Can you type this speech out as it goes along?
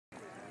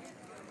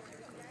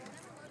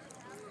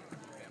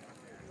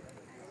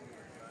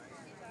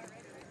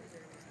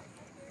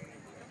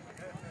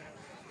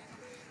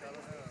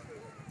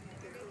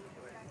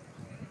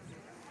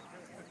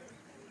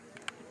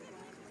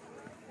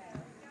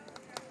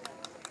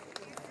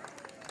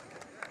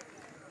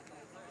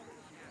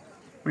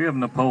We have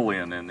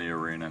Napoleon in the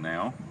arena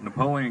now.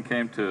 Napoleon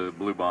came to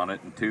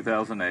Bluebonnet in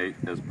 2008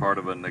 as part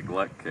of a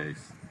neglect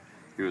case.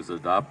 He was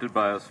adopted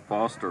by his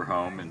foster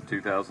home in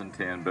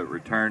 2010 but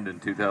returned in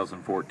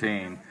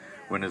 2014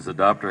 when his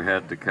adopter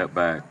had to cut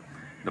back.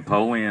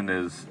 Napoleon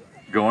is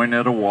going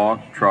at a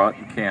walk, trot,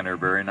 and canter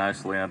very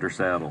nicely under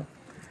saddle.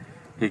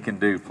 He can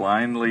do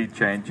flying lead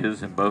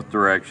changes in both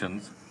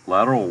directions,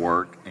 lateral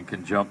work, and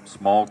can jump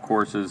small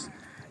courses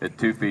at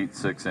 2 feet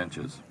 6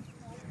 inches.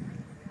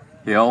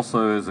 He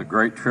also is a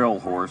great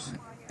trail horse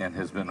and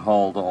has been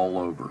hauled all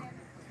over.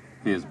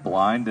 He is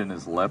blind in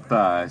his left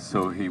eye,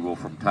 so he will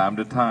from time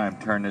to time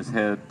turn his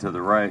head to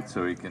the right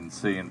so he can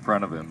see in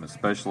front of him,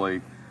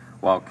 especially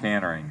while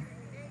cantering.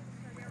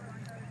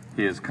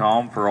 He is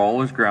calm for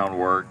all his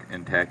groundwork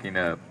and tacking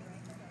up.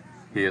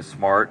 He is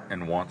smart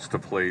and wants to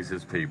please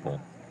his people.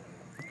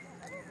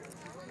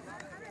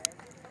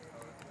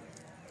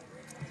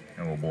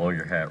 And we'll blow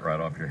your hat right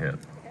off your head.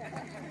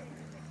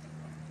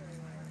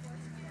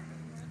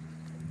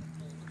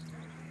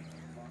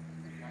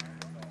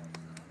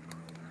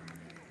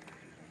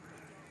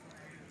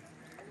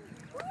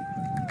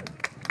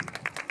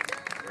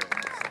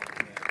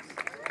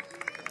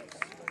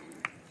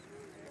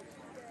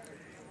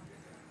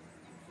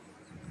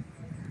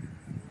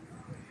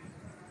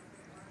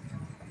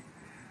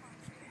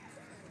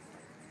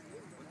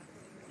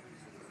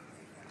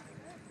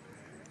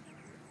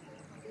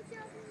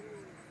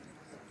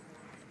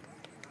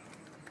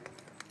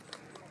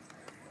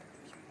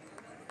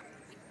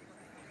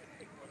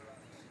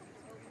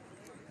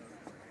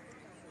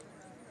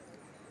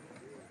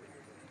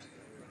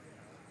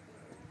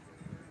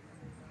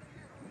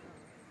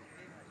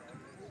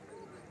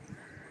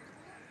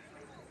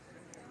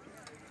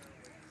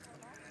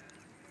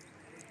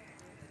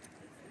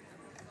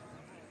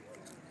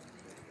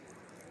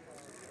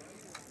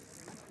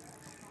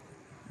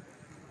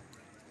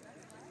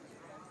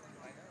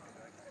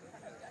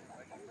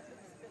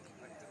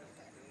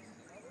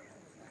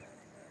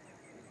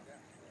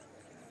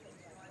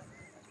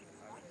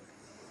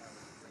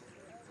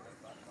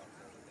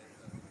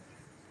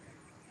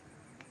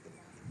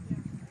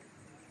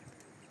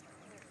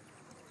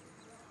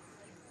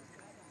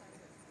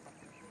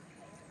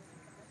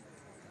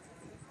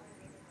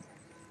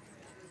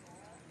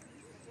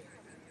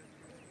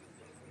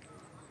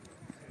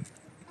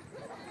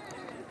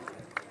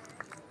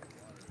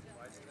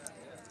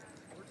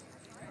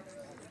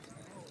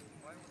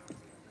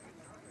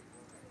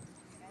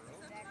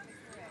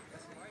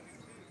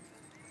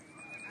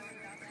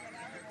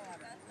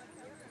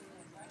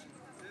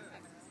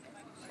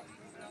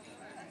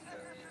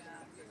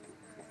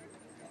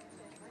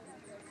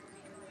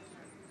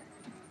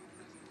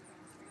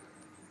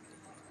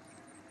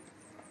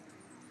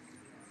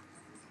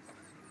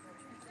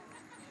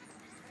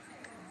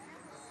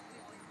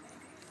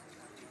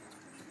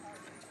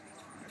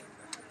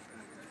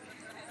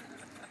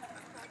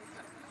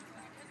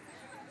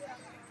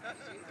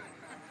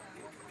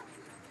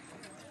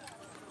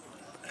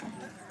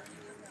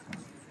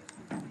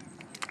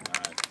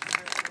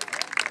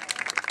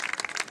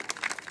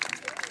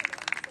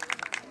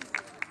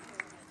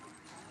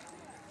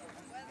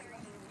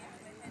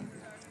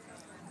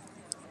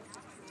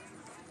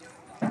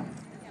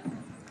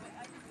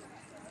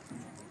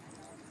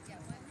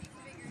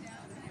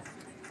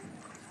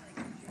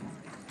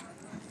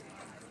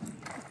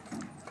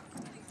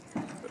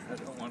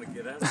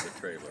 Get out of the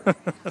trailer.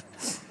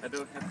 I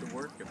don't have to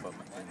work if I'm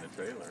in the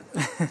trailer.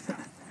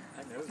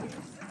 I know this.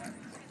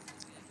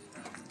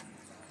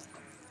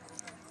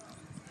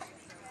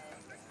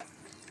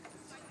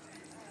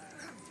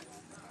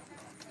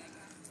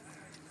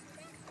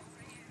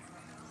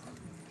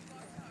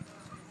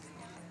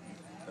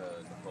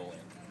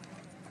 Napoleon.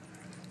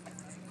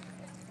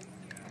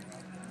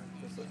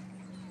 Listen.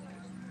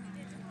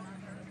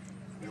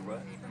 You're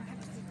what?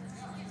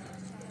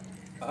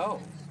 Oh,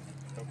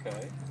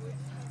 okay.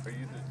 Are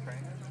you the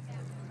trainer?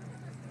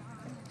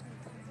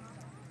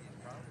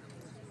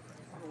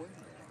 Oh, wait.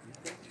 You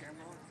think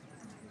Shamrock?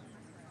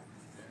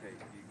 Okay,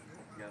 you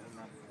gotta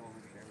not call him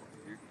Shamrock.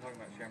 You're talking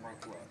about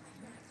Shamrock what?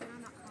 I'm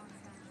not calling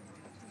him that.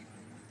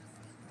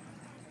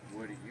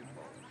 What do you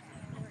call it?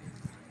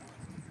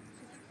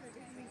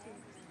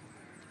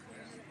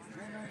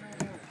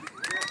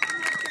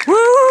 No.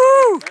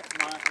 Woo!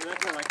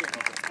 That's what I can't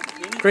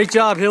help it. Great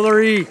job,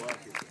 Hilary.